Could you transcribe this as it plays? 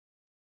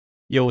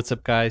Yo, what's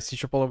up, guys?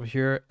 Teacher Paul over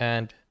here,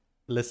 and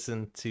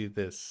listen to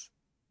this.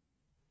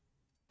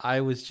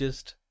 I was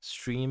just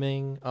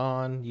streaming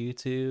on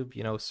YouTube,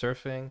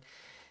 surfing,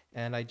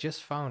 and I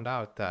just found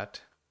out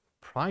that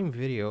Prime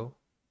Video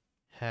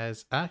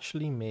has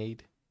actually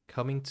made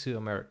Coming to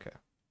America,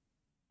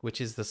 which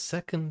is the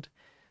second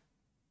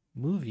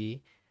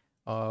movie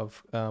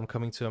of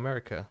Coming to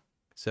America.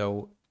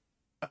 So,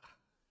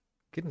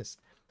 goodness,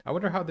 I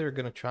wonder how they're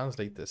going to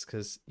translate this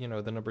because, the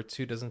number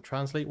two doesn't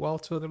translate well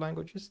to other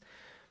languages.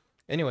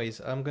 Anyways,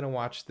 I'm gonna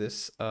watch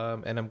this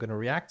and I'm gonna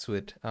react to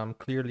it. I'm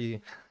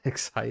clearly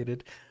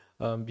excited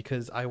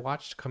because I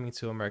watched Coming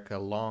to America a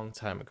long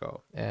time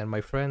ago, and my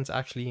friends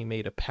actually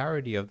made a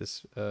parody of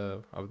this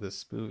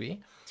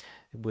movie,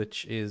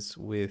 which is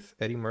with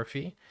Eddie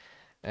Murphy.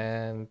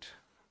 And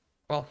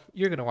well,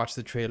 you're gonna watch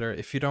the trailer.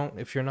 If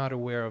you're not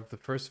aware of the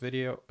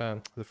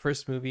the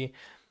first movie,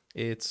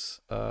 it's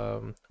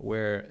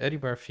where Eddie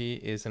Murphy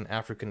is an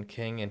African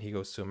king and he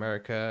goes to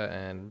America,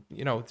 and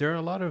there are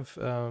a lot of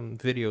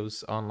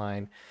videos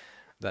online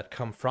that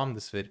come from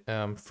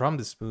from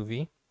this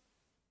movie,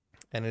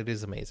 and it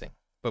is amazing.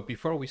 But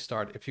before we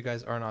start, if you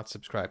guys are not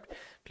subscribed,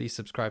 please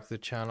subscribe to the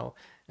channel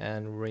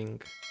and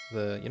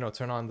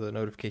turn on the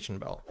notification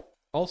bell.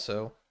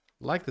 Also,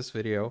 like this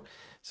video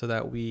so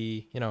that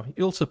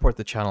you'll support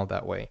the channel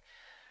that way.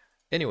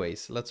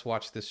 Anyways, let's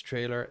watch this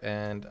trailer,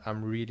 and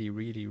I'm really,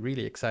 really,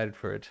 really excited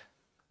for it.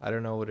 I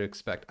don't know what to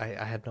expect.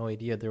 I had no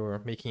idea they were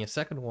making a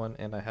second one,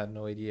 and I had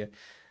no idea,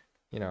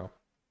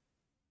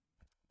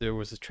 there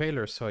was a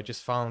trailer, so I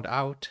just found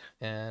out,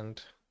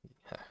 and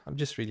I'm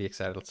just really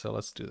excited, so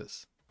let's do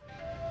this.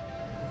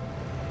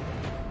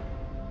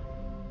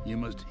 You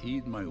must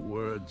heed my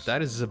words.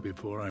 That is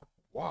before I...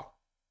 Wow.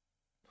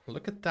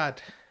 Look at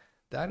that.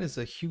 That is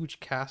a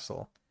huge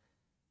castle.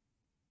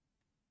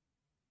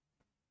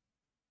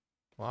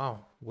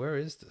 Wow, where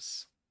is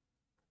this?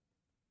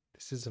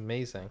 This is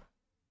amazing.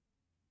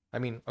 I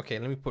mean, okay,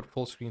 let me put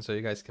full screen so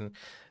you guys can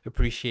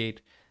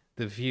appreciate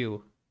the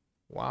view.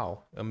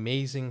 Wow,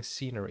 amazing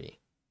scenery.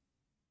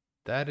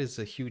 That is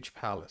a huge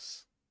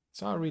palace.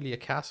 It's not really a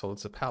castle,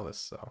 it's a palace,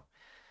 so.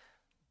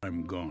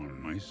 I'm gone,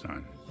 my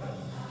son.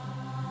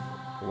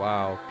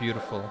 Wow,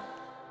 beautiful.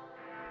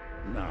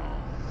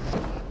 Now,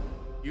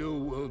 you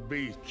will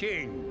be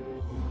king.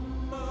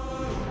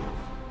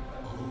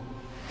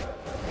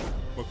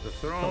 But the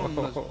throne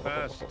must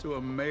pass to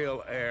a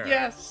male heir.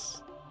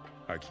 Yes!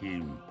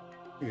 Hakim,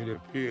 it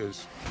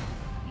appears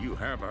you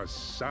have a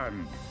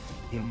son.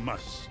 He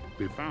must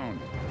be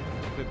found.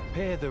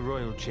 Prepare the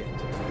royal jet.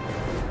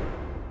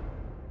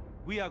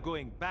 We are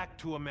going back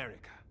to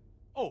America.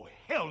 Oh,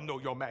 hell no,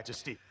 Your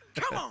Majesty.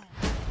 Come on!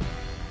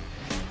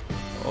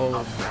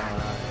 Oh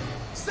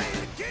my. Say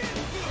it again.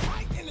 Feel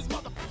right in his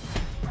mother.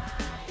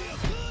 Feel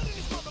good in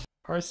his mother.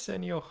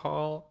 Arsenio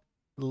Hall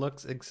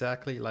looks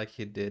exactly like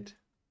he did.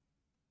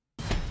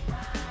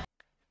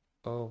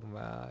 Oh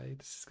my,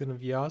 this is gonna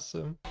be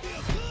awesome.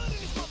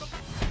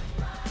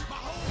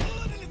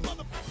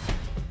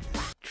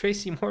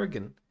 Tracy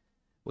Morgan.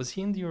 Was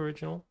he in the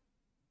original?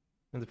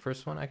 In the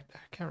first one? I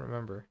can't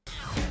remember.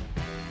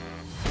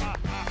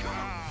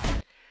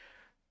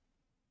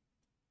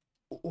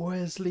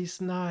 Wesley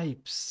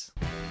Snipes.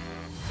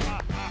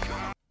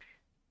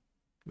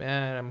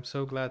 Man, I'm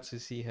so glad to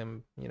see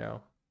him,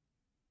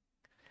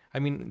 I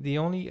mean, the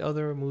only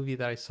other movie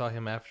that I saw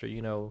him after,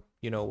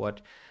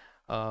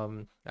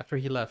 after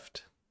he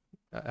left,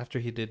 after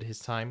he did his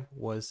time,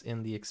 was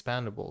in The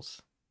Expendables.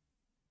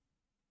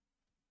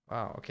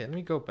 Wow, okay, let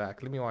me go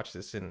back. Let me watch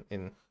this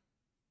in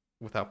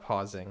without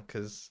pausing,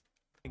 because...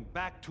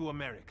 Back to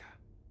America.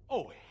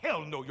 Oh,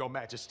 hell no, Your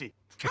Majesty.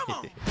 Come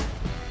on!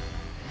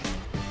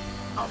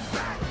 I'm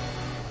back.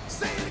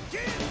 Say it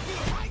again.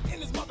 Feel right in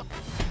his mother.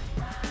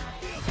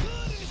 Feel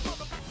good in his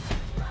mother.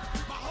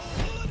 My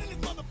whole hood in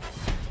his mother.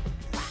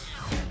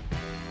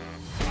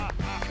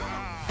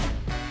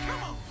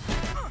 Come on.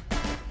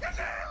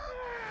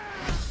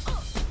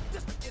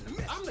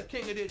 I'm the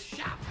king of this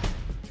shop.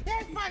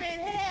 That's funny in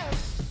hell.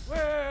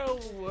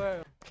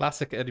 Well.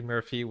 Classic Eddie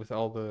Murphy with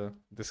all the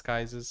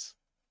disguises.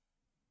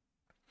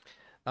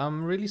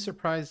 I'm really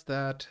surprised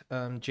that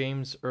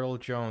James Earl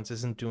Jones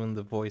isn't doing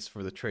the voice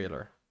for the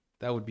trailer.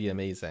 That would be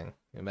amazing.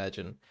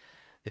 Imagine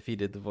if he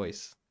did the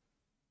voice.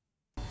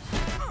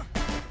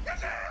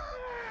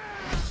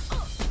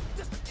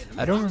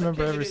 I don't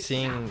remember ever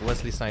seeing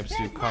Wesley Snipes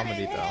do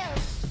comedy though.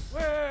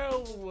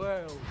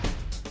 Well.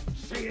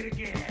 Say it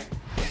again.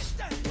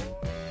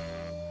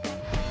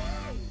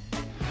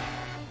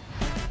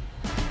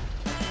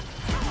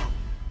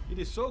 It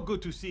is so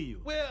good to see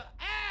you. Well,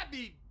 I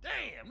be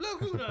damn.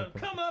 Look who done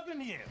come up in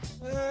here.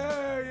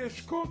 Hey,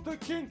 escuta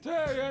quem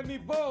tem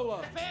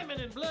Ebola. Famine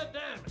and blood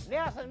diamond.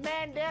 Nelson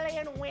Mandela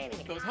and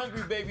Winnie. Those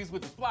hungry babies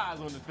with the flies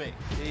on their face.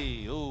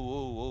 Hey,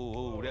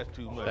 oh, that's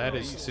too much. That Oh,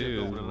 is you too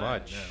stepped over the line.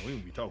 much. Now, we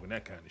won't be talking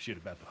that kind of shit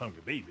about the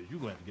hungry babies. You're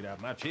going to have to get out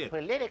of my chair.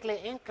 Politically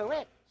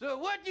incorrect. So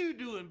what you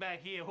doing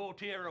back here,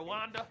 Hotel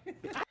Rwanda?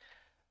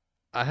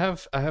 I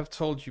have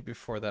told you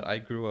before that I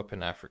grew up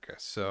in Africa,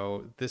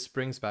 so this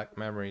brings back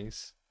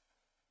memories.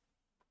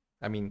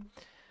 I mean,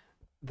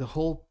 the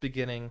whole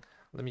beginning.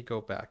 Let me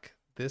go back.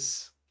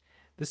 This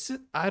is,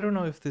 I don't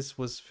know if this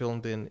was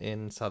filmed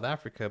in South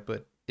Africa,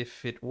 but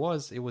if it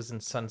was in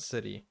Sun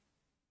City.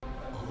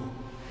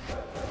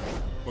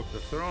 But the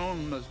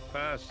throne must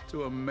pass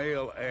to a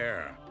male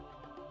heir.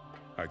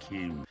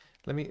 Hakim.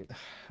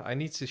 I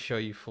need to show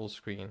you full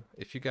screen.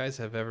 If you guys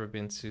have ever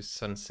been to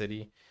Sun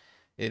City,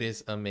 it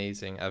is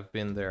amazing. I've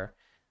been there,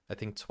 I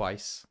think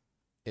twice.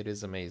 It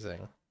is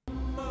amazing.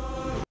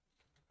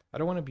 I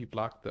don't want to be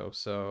blocked though,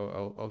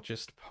 so I'll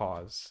just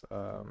pause.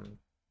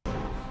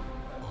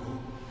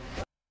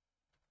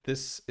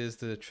 This is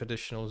the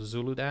traditional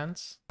Zulu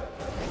dance.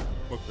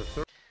 But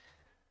the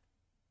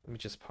Let me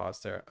just pause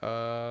there.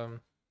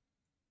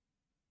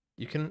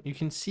 You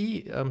can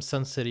see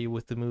Sun City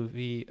with the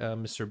movie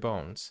Mr.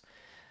 Bones.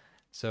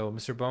 So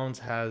Mr. Bones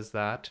has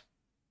that,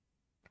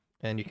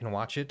 and you can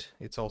watch it.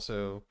 It's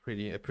also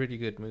a pretty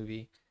good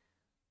movie.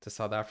 It's a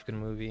South African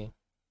movie.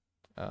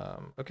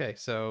 Okay,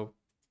 so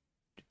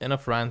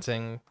enough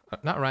ranting.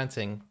 Not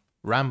ranting,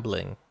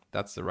 rambling.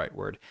 That's the right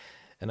word.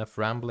 Enough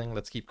rambling.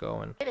 Let's keep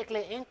going.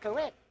 Politically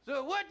incorrect.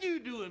 So what you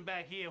doing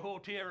back here,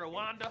 Hotel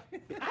Rwanda?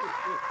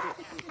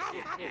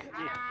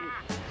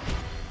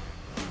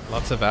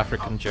 Lots of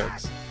African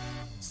jokes.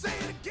 Say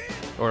it again.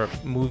 Or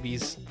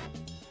movies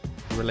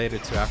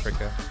related to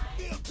Africa.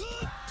 Feel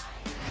good.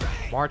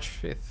 March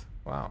 5th.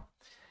 Wow.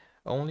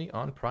 Only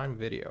on Prime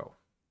Video.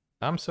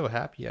 I'm so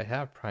happy I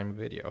have Prime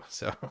Video.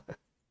 So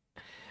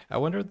I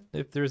wonder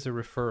if there's a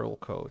referral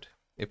code.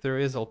 If there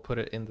is, I'll put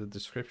it in the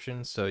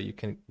description so you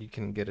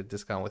can get a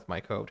discount with my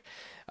code.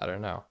 I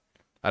don't know.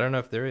 I don't know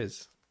if there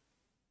is.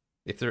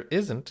 If there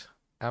isn't,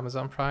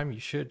 Amazon Prime, you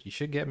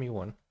should get me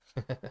one.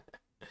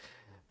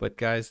 But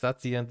guys,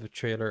 that's the end of the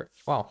trailer.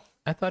 Wow,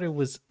 I thought it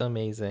was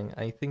amazing.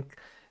 I think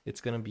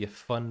it's gonna be a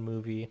fun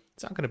movie.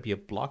 It's not gonna be a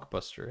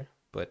blockbuster,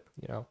 but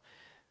you know,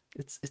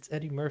 it's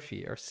Eddie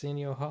Murphy,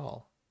 Arsenio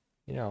Hall.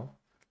 You know,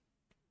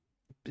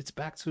 it's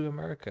back to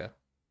America.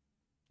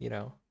 You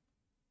know,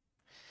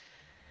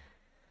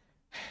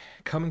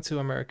 coming to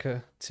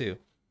America too.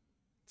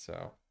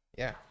 So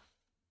yeah,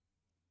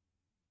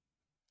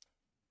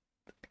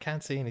 I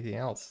can't say anything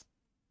else.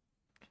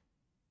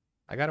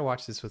 I gotta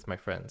watch this with my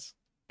friends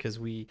because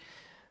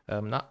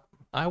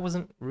I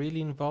wasn't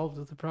really involved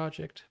with the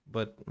project,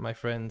 but my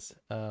friends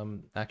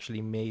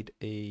actually made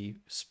a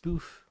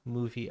spoof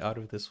movie out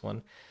of this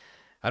one.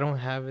 I don't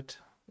have it.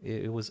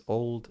 It was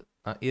old.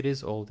 It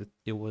is old.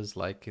 It was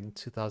like in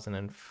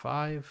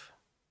 2005,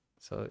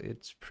 so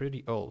it's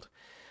pretty old.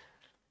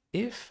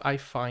 If I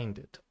find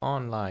it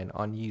online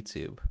on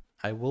YouTube,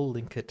 I will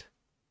link it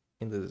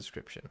in the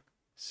description.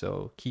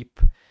 So keep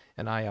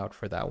an eye out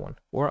for that one.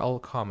 Or I'll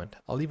comment.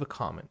 I'll leave a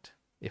comment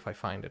if I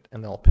find it,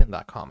 and then I'll pin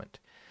that comment.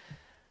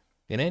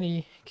 In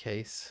any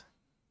case,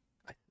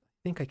 I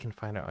think I can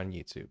find it on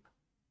YouTube.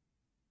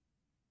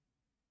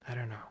 I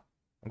don't know.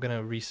 I'm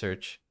gonna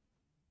research.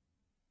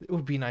 It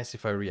would be nice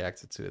if I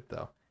reacted to it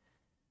though.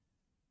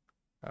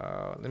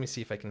 Let me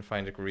see if I can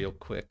find it real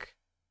quick.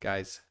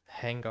 Guys,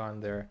 hang on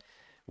there.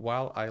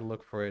 While I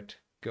look for it,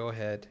 go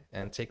ahead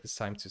and take this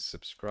time to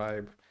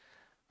subscribe.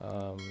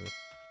 Let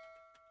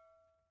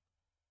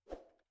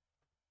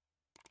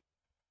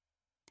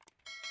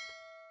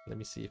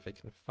me see if I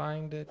can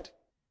find it.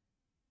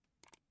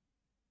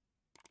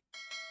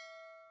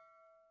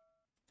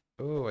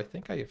 Oh, I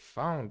think I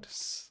found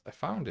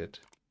it.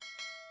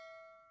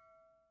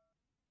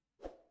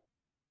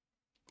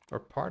 Or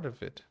part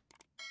of it.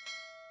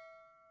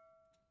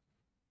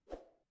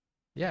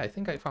 Yeah, I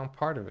think I found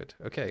part of it.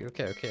 Okay.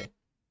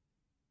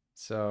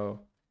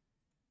 So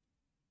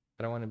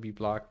I don't want to be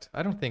blocked.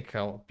 I don't think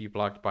I'll be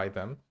blocked by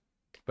them.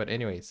 But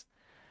anyways,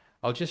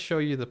 I'll just show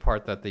you the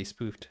part that they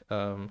spoofed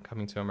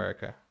Coming to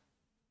America.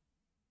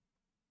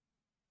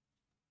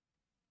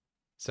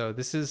 So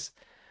this is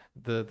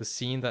the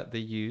scene that they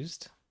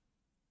used.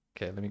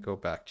 Okay, let me go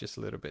back just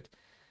a little bit.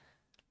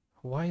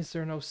 Why is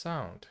there no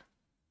sound?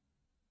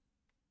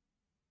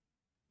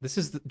 This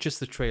is just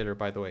the trailer,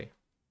 by the way.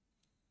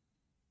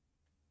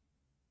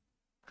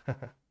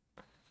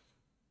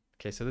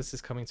 Okay, so this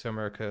is Coming to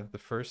America,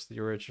 the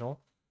original.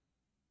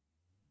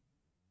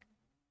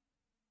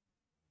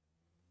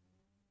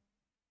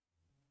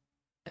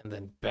 And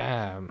then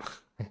bam!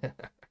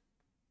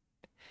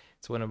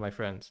 It's one of my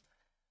friends.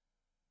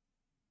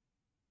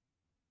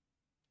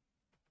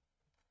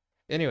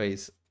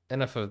 Anyways,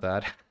 enough of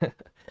that.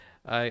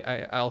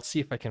 I'll see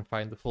if I can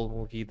find the full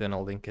movie, then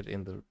I'll link it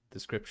in the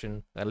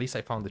description. At least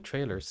I found the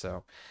trailer,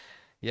 so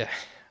yeah.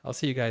 I'll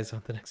see you guys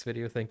on the next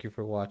video. Thank you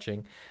for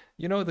watching.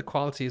 You know, the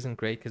quality isn't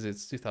great because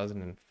it's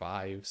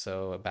 2005,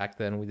 so back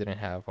then we didn't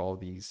have all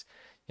these,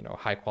 you know,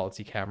 high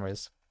quality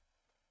cameras.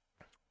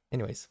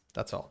 Anyways,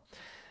 that's all.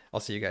 I'll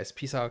see you guys.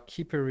 Peace out,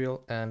 keep it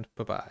real, and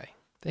bye-bye.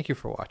 Thank you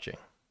for watching.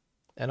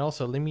 And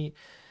also, let me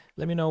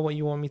know what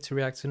you want me to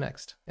react to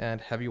next. And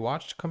have you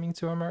watched Coming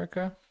to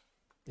America?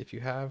 If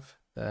you have,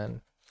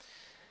 then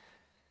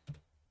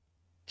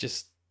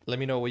just let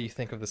me know what you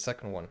think of the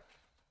second one.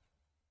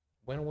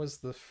 When was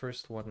the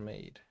first one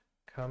made?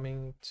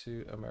 Coming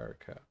to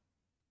America.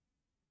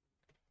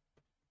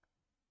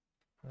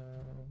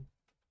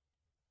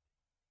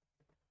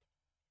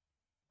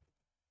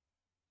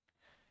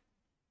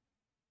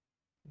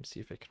 Let's see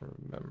if I can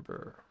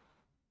remember.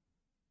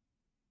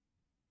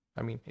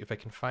 I mean, if I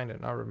can find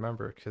it, not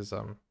remember, because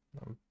I'm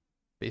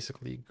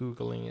basically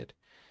Googling it.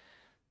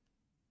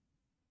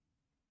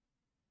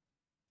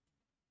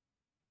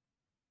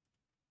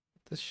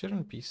 This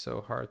shouldn't be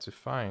so hard to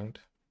find.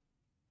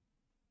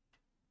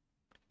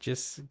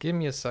 Just give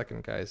me a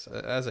second, guys.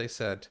 As I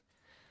said,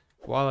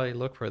 while I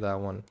look for that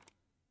one,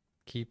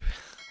 keep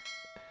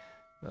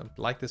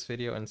like this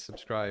video and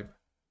subscribe.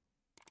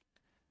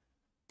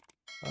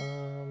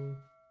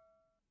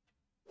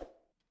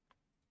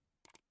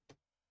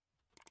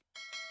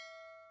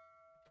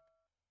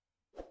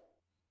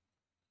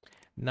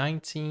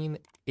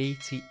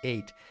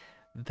 1988.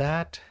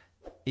 That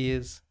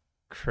is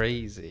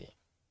crazy.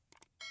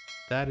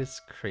 That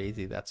is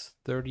crazy. That's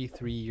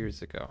 33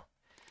 years ago.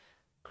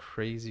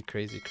 Crazy,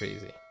 crazy,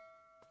 crazy.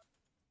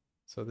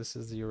 So this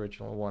is the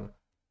original one.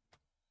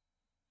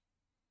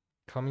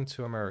 Coming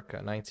to America,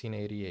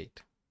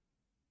 1988.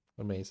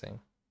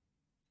 Amazing.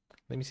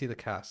 Let me see the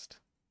cast.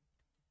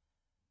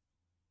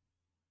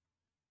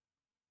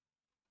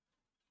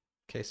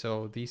 Okay,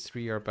 so these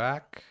three are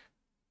back.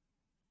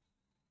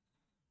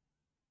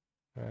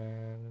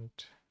 And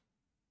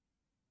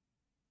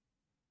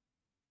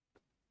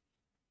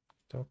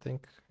don't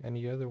think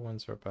any other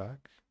ones are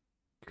back.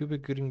 Cuba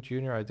Gooding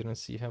Jr., I didn't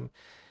see him.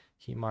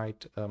 He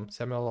might,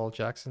 Samuel L.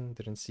 Jackson,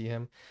 didn't see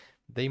him.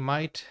 They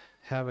might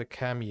have a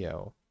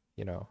cameo,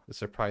 you know, a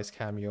surprise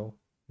cameo,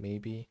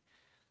 maybe.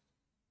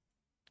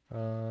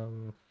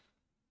 John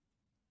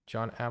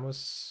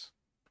Amos,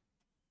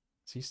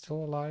 is he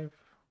still alive?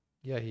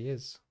 Yeah, he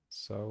is.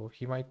 So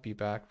he might be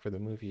back for the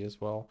movie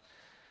as well.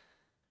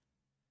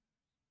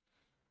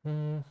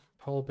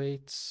 Paul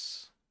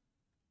Bates.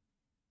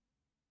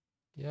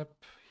 Yep,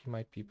 he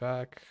might be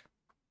back.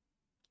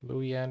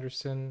 Louis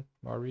Anderson,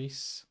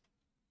 Maurice.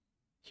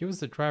 He was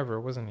the driver,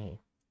 wasn't he?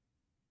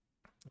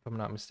 If I'm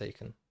not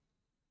mistaken.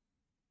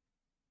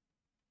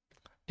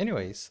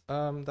 Anyways,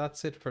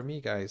 that's it for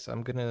me, guys.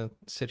 I'm gonna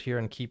sit here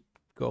and keep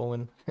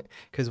going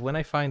because when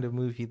I find a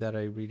movie that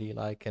I really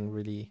like and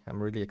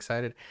I'm really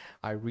excited,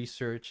 I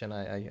research and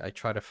I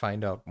try to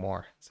find out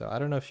more. So I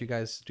don't know if you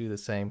guys do the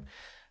same,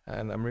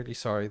 and I'm really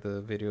sorry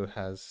the video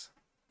has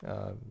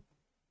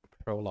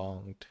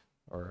prolonged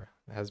or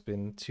has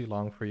been too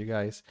long for you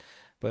guys,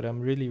 but I'm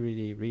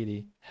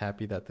really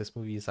happy that this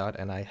movie is out,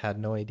 and I had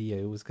no idea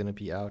it was gonna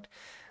be out.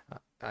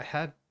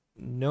 I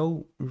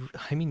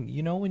mean,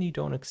 you know, when you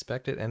don't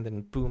expect it and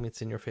then boom,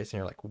 it's in your face and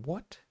you're like,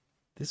 what?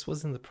 This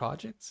was in the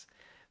projects?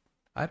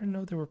 I didn't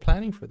know they were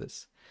planning for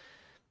this.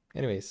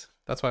 Anyways,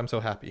 that's why I'm so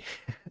happy.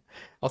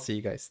 I'll see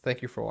you guys.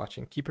 Thank you for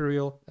watching. Keep it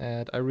real,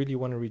 and I really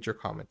want to read your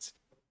comments.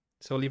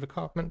 So leave a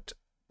comment.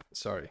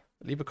 Sorry,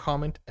 leave a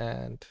comment,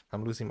 and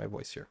I'm losing my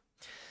voice here.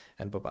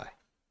 And bye-bye.